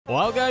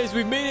Well, guys,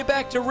 we've made it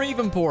back to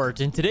Ravenport,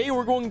 and today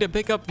we're going to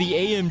pick up the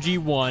AMG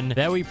ONE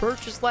that we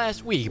purchased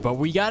last week, but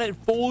we got it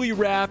fully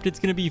wrapped. It's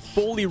going to be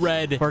fully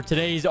red for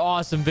today's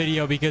awesome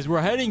video because we're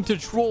heading to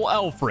Troll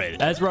Alfred.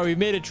 That's right, we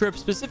made a trip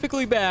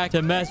specifically back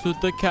to mess with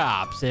the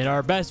cops, and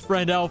our best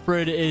friend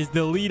Alfred is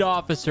the lead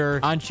officer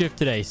on shift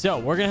today. So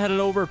we're going to head it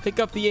over, pick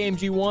up the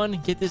AMG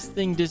ONE, get this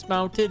thing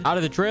dismounted out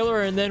of the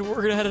trailer, and then we're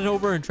going to head it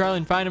over and try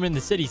and find him in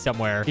the city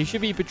somewhere. He should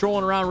be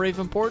patrolling around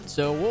Ravenport,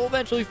 so we'll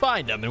eventually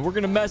find him, and we're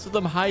going to mess with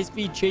him.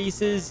 High-speed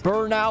chases,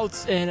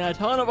 burnouts, and a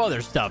ton of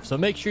other stuff. So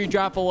make sure you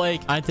drop a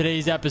like on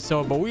today's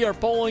episode. But we are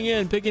pulling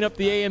in, picking up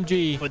the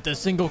AMG with the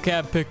single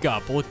cab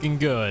pickup. Looking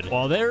good.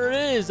 Well, there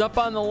it is up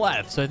on the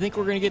left. So I think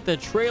we're going to get the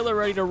trailer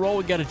ready to roll.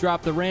 We got to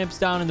drop the ramps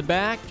down in the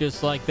back,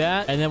 just like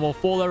that. And then we'll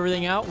fold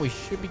everything out. We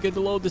should be good to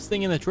load this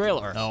thing in the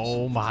trailer.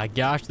 Oh my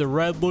gosh, the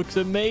red looks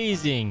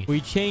amazing. We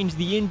changed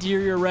the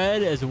interior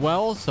red as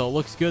well, so it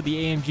looks good. The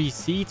AMG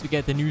seats, we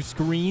got the new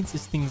screens.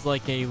 This thing's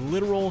like a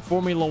literal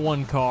Formula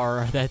One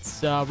car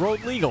that's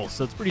road legal,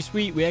 so it's pretty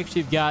sweet. We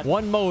actually have got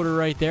one motor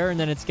right there, and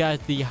then it's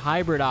got the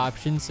hybrid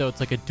option, so it's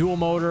like a dual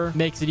motor,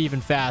 makes it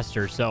even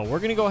faster. So we're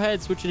gonna go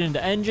ahead, switch it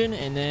into engine,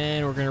 and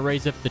then we're gonna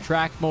raise up the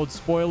track mode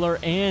spoiler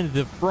and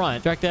the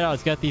front. Check that out.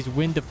 It's got these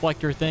wind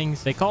deflector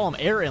things. They call them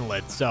air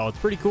inlets, so it's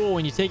pretty cool.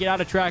 When you take it out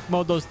of track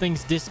mode, those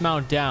things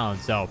dismount down,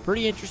 so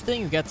pretty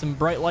interesting. We've got some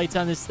bright lights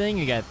on this thing.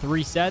 We got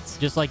 3 sets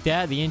just like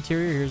that. The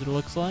interior, here's what it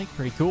looks like.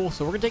 Pretty cool.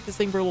 So we're gonna take this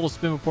thing for a little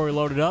spin before we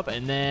load it up,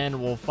 and then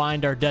we'll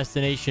find our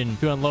destination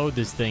to unload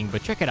this thing.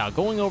 But check it out.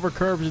 Going over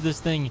curbs with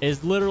this thing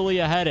is literally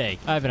a headache.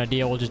 I have an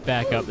idea. We'll just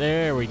back up.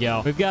 There we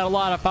go. We've got a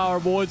lot of power,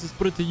 boys. Let's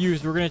put it to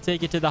use. We're going to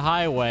take it to the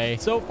highway.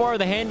 So far,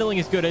 the handling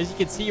is good. As you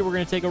can see, we're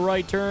going to take a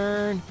right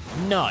turn.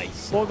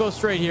 Nice. We'll go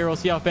straight here. We'll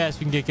see how fast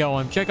we can get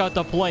going. Check out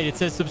the plate. It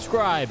says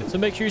subscribe. So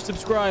make sure you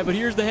subscribe. But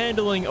here's the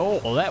handling. Oh,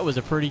 well, that was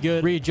a pretty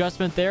good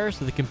readjustment there.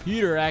 So the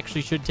computer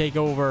actually should take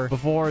over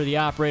before the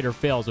operator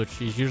fails,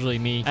 which is usually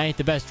me. I ain't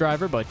the best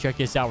driver, but check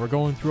this out. We're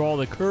going through all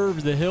the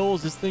curves, the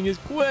hills. This thing is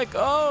quick.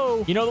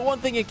 Oh, you know, the one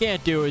thing it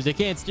can't do is it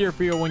can't steer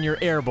for you when you're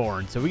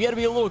airborne. So we got to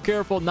be a little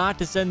careful not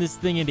to send this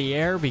thing into the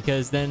air,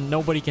 because then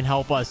nobody can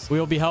help us.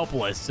 We'll be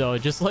helpless. So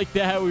just like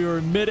that, we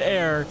were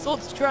mid-air. So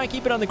let's try and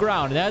keep it on the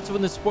ground. And that's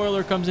when the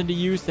spoiler comes into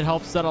use. It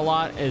helps that a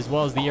lot, as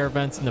well as the air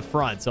vents in the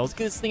front. So let's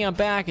get this thing on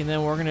back, and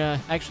then we're going to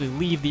actually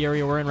leave the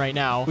area we're in right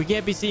now. We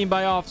can't be seen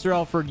by Officer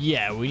Alfred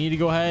yet. We need to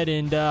go ahead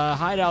and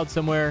hide out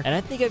somewhere. And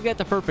I think I've got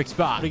the perfect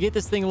spot. To get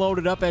this thing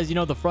loaded up, as you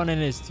know, the front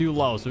end is too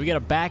low. So we got to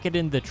back it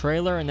into the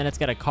trailer, and then it's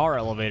got a car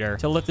elevator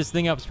to lift this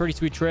thing up. It's a pretty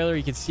sweet trailer.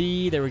 You can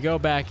see, there we go,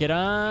 back it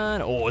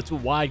on. Oh, it's a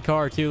wide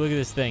car too. Look at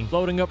this thing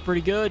loading up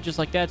pretty good, just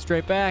like that,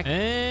 straight back,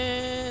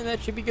 and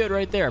that should be good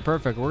right there.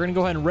 Perfect. We're gonna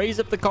go ahead and raise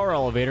up the car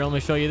elevator. Let me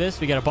show you this.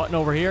 We got a button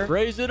over here.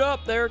 Raise it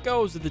up. There it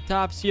goes to the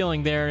top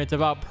ceiling there, and it's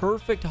about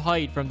perfect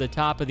height from the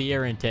top of the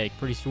air intake.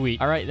 Pretty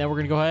sweet. All right, then we're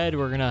gonna go ahead,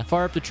 we're gonna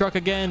fire up the truck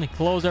again,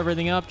 close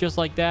everything up just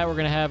like that. We're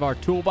gonna have our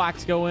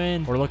toolbox go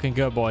in. We're looking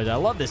good, boys. I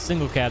love this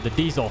single cab, the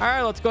diesel. All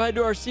right, let's go ahead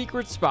to our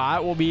secret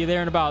spot. We'll be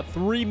there in about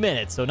 3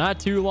 minutes, so not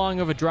too long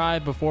of a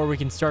drive before we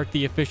can start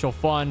the official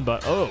fun.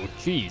 But oh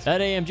geez,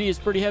 that AMG is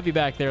pretty heavy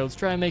back there. Let's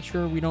try and make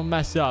sure we don't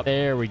mess up.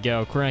 There we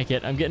go. Crank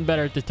it. I'm getting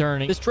better at the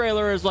turning. This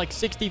trailer is like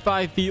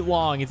 65 feet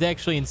long. It's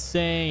actually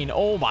insane.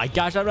 Oh my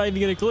gosh, I'm not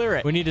even gonna clear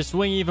it. We need to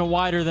swing even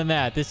wider than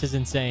that. This is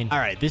insane. All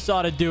right, this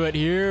ought to do it.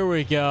 Here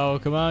we go.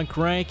 Come on,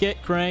 crank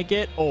it, crank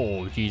it.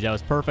 Oh geez, that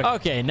was perfect.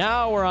 Okay,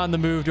 now we're on the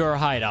move to our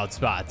hideout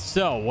spot.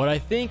 So what I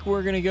think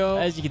we're gonna go,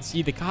 as you can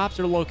see, the cops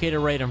are located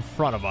right in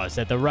front of us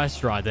at the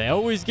restaurant. They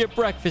always get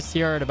breakfast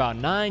here at about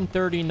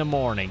 9:30 in the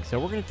morning. So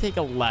we're gonna take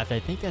a left. I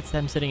think that's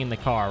them sitting in the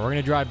car. We're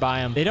gonna drive by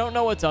them. They don't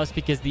know it's us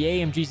because the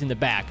AMG's in the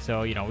back.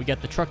 So, you know, we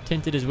got the truck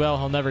tinted as well.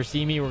 He'll never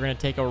see me. We're gonna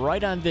take a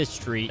right on this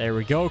street. There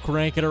we go.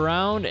 Crank it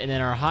around. And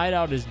then our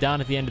hideout is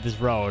down at the end of this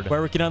road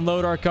where we can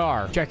unload our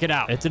car. Check it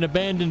out. It's an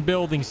abandoned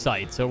building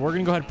site. So we're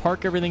gonna go ahead and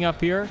park everything up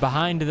here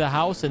behind the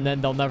house, and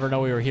then they'll never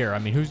know we were here. I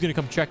mean, who's gonna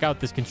come check out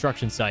this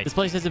construction site? This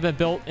place hasn't been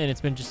built, and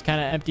it's been just kind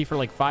of empty for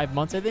like 5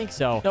 months, I think.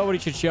 So nobody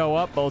should show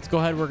up. But let's go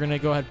ahead. We're gonna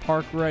go ahead and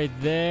park right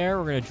there.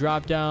 We're gonna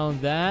drop down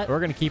that. We're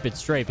gonna keep it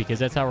straight because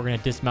that's how we're gonna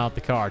dismount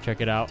the car.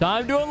 Check it out.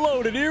 Time to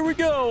unload it. Here we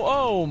go.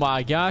 Oh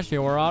my gosh,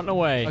 and we're out and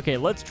away. Okay,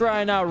 let's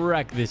try and not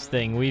wreck this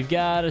thing. We've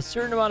got a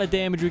certain amount of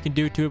damage we can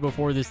do to it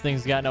before this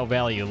thing's got no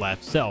value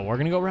left. So we're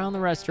gonna go around the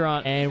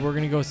restaurant, and we're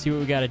gonna go see what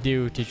we gotta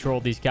do to troll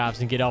these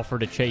cops and get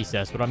Alfred to chase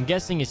us. What I'm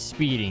guessing is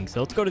speeding. So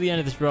let's go to the end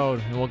of this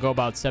road, and we'll go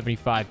about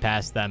 75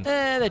 past them.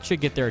 That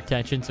should get their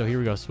attention. So here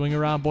we go. Swing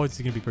around, boys. This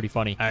is gonna be pretty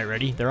funny. All right,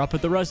 ready? They're up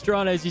at the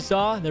restaurant, as you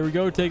saw. There we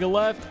go. Take a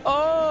left.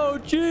 Oh,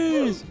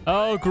 jeez.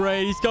 Oh,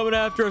 great. He's coming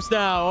after us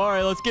now. All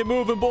right, let's get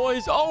moving,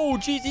 boys. Oh,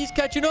 jeez. He's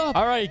catching up.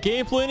 All right,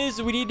 game plan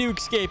is we need to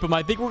escape him.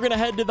 awesome. I think we're gonna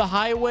head to the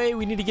highway.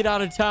 We need to get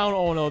out of town.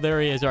 Oh no,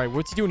 there he is. All right,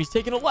 what's he doing? He's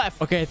taking a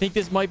left. Okay, I think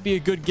this might be a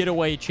good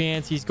getaway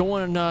chance. He's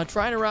going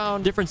trying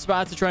around different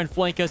spots to try and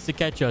flank us to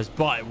catch us,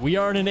 but we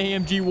are in an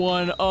AMG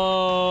ONE.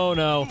 Oh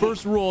no.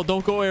 First rule,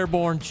 don't go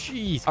airborne.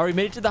 Jeez. All right, we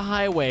made it to the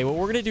highway. What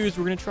we're gonna do is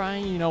we're gonna try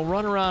and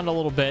run around a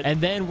little bit, and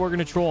then we're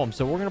gonna troll him.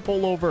 So we're gonna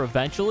pull over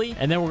eventually,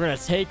 and then we're gonna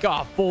take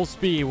off full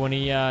speed when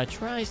he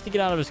tries to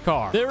get out of his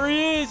car. There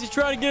he is. He's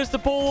trying to get us to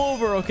pull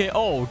over. Okay.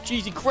 Oh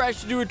geez, he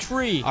crashed into a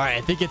tree. All right,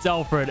 I think it's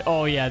Alfred.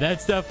 Oh yeah,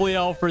 that's definitely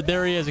Alfred.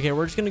 There he is. Okay,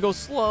 we're just gonna go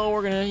slow.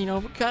 We're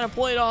gonna kind of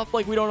play it off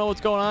like we don't know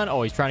what's going on.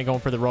 Oh, he's trying to go in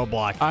for the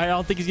roadblock. All right, I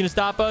don't think he's gonna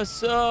stop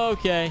us.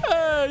 Okay.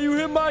 Hey, you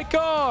hit my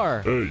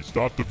car. Hey,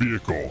 stop the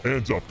vehicle.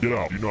 Hands up. Get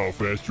out. You know how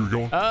fast you're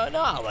going?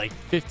 No, like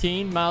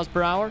 15 miles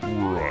per hour.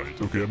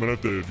 Right. Okay, I'm gonna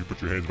have to have you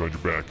put your hands behind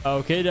your back.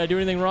 Okay, did I do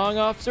anything wrong,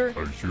 officer?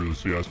 Are you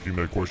seriously asking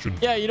that question?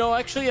 Yeah,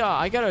 actually,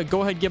 I gotta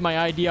go ahead and get my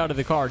ID out of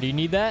the car. Do you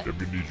need that? I'm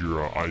gonna need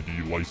your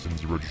ID,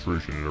 license,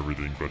 registration, and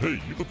everything. But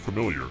hey, you look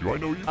familiar. Do I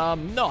know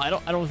you? No, I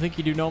don't think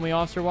you do know me,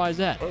 officer. Why is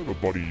that? I have a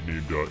buddy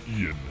named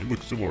Ian. He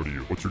looks similar to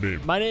you. What's your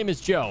name? My name is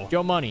Joe.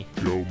 Joe Money.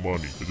 Joe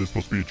Money. Is this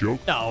supposed to be a joke?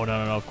 No.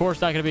 Of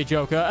course not gonna be a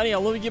joke. Anyhow,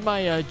 let me get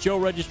my Joe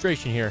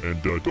registration here.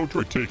 And don't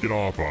try taking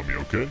off on me,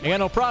 okay? I got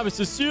no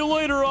promises. See you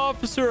later,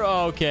 officer.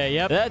 Okay,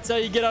 yep. That's how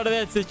you get out of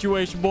that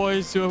situation,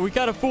 boys. So we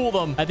kind of fooled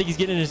him. I think he's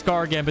getting in his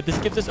car again, but this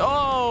gives us...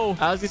 Oh!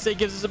 I was gonna say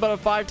gives us about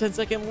a 5-10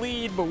 second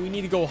lead, but we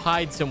need to go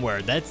hide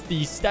somewhere. That's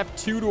the step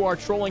 2 to our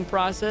trolling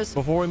process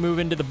before we move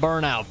into the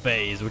burnout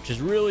phase, which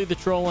is really the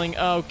trolling.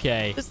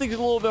 Okay. This thing's a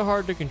little bit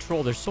hard to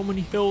control. There's so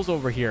many hills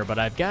over here, but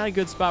I've got a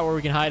good spot where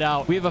we can hide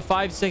out. We have a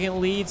 5-second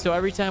lead, so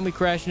every time we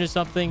crash into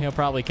something, he'll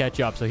probably catch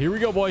up. So here we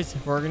go, boys.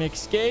 We're gonna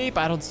escape.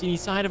 I don't see any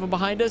sign of him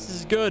behind us. This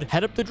is good.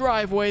 Head up the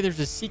driveway. There's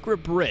a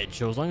secret bridge.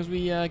 So as long as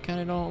we kind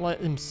of don't let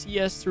him see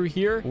us through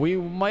here, we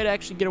might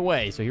actually get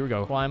away. So here we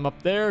go. Climb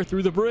up there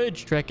through the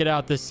bridge. Check it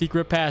out. This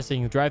secret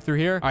passing. Drive through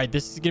here. All right,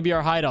 this is gonna be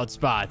our hideout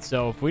spot.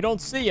 So if we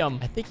don't see him,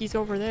 I think he's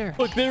over there.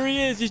 Look, there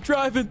he is. He's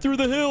driving through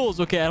the hills.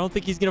 Okay, I don't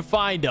think he's gonna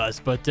find us,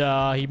 but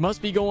he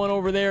must be going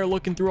over there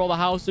looking through all the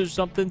houses or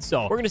something.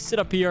 So we're gonna sit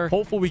up here.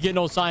 Hopefully we get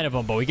no sign of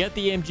him, but we get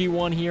the AMG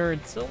ONE here.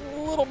 It's a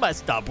little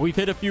messed up. We've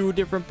hit a few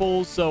different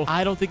pulls, so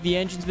I don't think the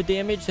engine's been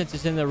damaged since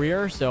it's in the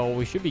rear, so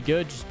we should be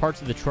good. Just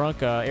parts of the trunk,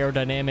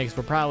 aerodynamics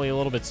were probably a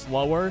little bit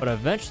slower, but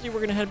eventually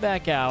we're gonna head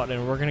back out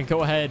and we're gonna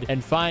go ahead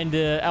and find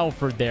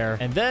Alfred there,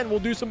 and then we'll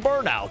do some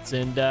burnouts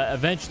and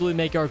eventually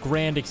make our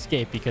grand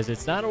escape because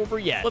it's not over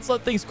yet. Let's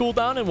let things cool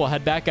down and we'll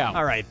head back out.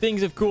 All right,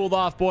 things have cooled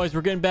off, boys.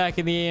 We're getting back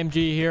in the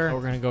AMG here.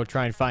 We're gonna go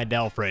try and find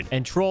Alfred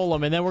and troll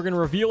him, and then we're gonna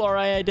reveal our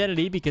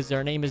identity because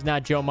our name is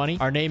not Joe Money.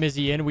 Our name is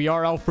Ian. We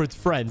are Alfred's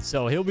friends,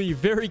 so he'll be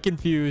very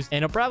confused,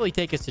 and he'll probably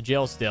take us to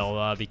jail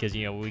still because,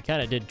 we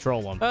kind of did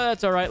troll him.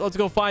 That's all right. Let's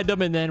go find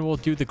them, and then we'll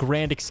do the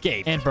grand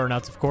escape. And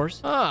burnouts, of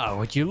course. Oh,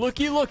 would you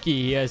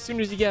looky. As soon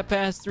as he got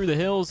past through the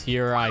hills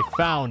here, I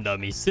found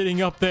him. He's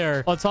sitting up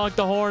there. Let's honk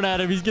the horn at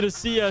him. He's going to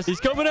see us. He's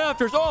coming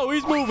after us. Oh,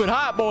 he's moving.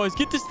 Hot, boys.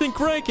 Get this thing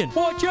cranking.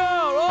 Watch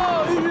out.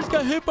 Oh, he just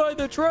got hit by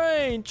the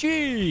train.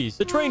 Jeez.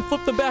 The train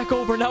flipped him back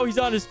over. Now he's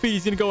on his feet.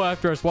 He's going to go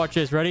after us. Watch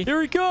this. Ready?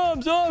 Here he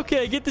comes.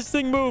 Okay, get this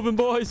thing moving,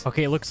 boys.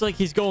 Okay, looks like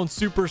he's going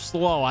super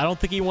slow. I don't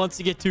think he wants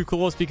to get too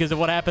close because of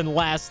what happened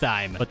last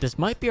time. But this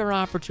might be our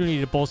opportunity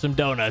to pull some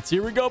donuts.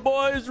 Here we go,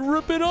 boys.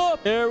 Rip it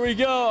up. There we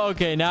go.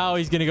 Okay, now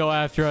he's going to go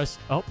after us.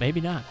 Oh,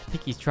 maybe not. I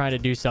think he's trying to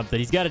do something.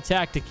 He's got a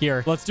tactic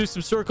here. Let's do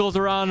some circles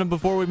around him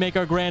before we make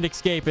our grand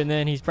escape, and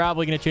then he's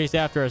probably going to chase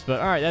after us.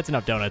 But all right, that's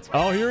enough donuts.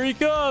 Oh, here he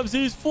comes.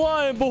 He's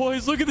flying,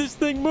 boys. Look at this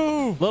thing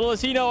move. Little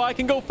does he know I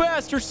can go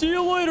faster. See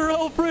you later,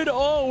 Alfred.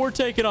 Oh, we're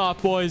taking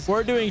off, boys.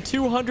 We're doing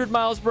 200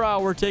 miles per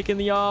hour. We're taking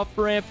the off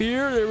ramp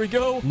here. There we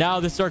go. Now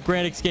this is our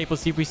grand escape.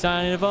 Let's see if we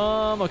sign of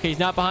him. Okay, he's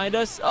not behind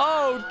us.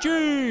 Oh,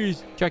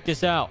 jeez. Check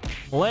this out.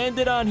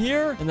 Landed on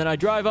here, and then I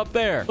drive up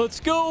there. Let's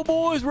go,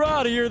 boys. We're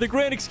out of here. The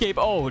grand escape.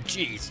 Oh,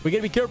 jeez. We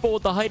gotta be careful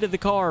with the height of the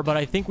car, but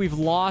I think we've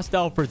lost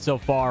Alfred so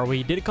far.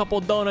 We did a couple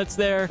of donuts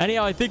there.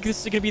 Anyhow, I think this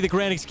is gonna be the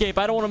grand escape.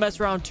 I don't want to mess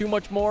around too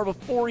much more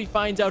before he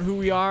finds out who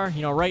we are.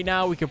 Right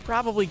now we could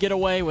probably get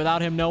away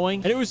without him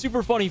knowing, and it was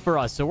super funny for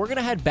us. So we're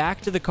gonna head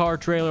back to the car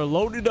trailer,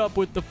 loaded up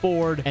with the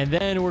Ford, and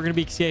then we're gonna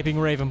be escaping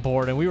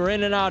Ravenport. And we were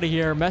in and out of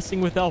here,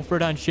 messing with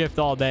Alfred on shift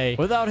all day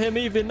without him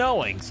even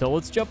knowing. So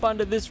let's jump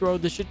onto this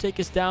road. This should take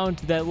us down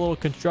to that little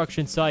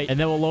construction site, and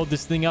then we'll load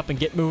this thing up and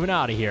get moving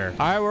out of here.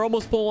 All right, we're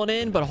almost pulling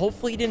in, but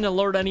hopefully he didn't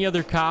alert any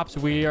other cops.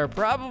 We are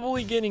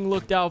probably getting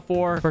looked out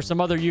for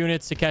some other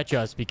units to catch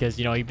us because,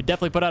 he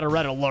definitely put out a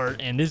red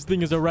alert, and this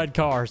thing is a red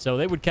car, so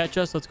they would catch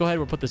us. Let's go ahead.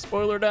 We'll put the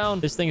spoiler down.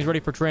 This thing is ready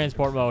for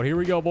transport mode. Here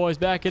we go, boys.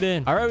 Back it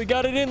in. All right, we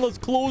got it in. Let's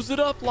close it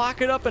up,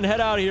 lock it up, and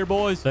head out of here,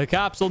 boys. The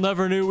cops will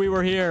never knew we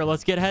were here.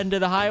 Let's get heading to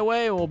the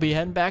highway. We'll be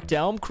heading back to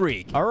Elm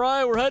Creek. All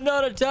right, we're heading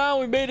out of town.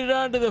 We made it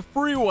onto the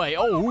freeway.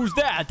 Oh, who's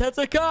that? That's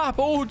a cop.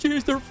 Oh,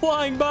 geez, they're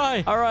flying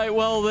by. All right,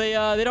 well, they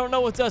don't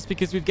know it's us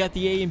because we've got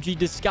the AMG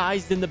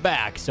disguised in the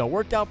back, so it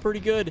worked out pretty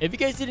good. If you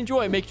guys did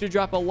enjoy, make sure to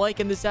drop a like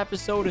in this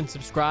episode and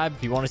subscribe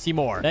if you want to see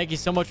more. Thank you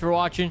so much for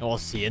watching, and we'll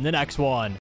see you in the next one.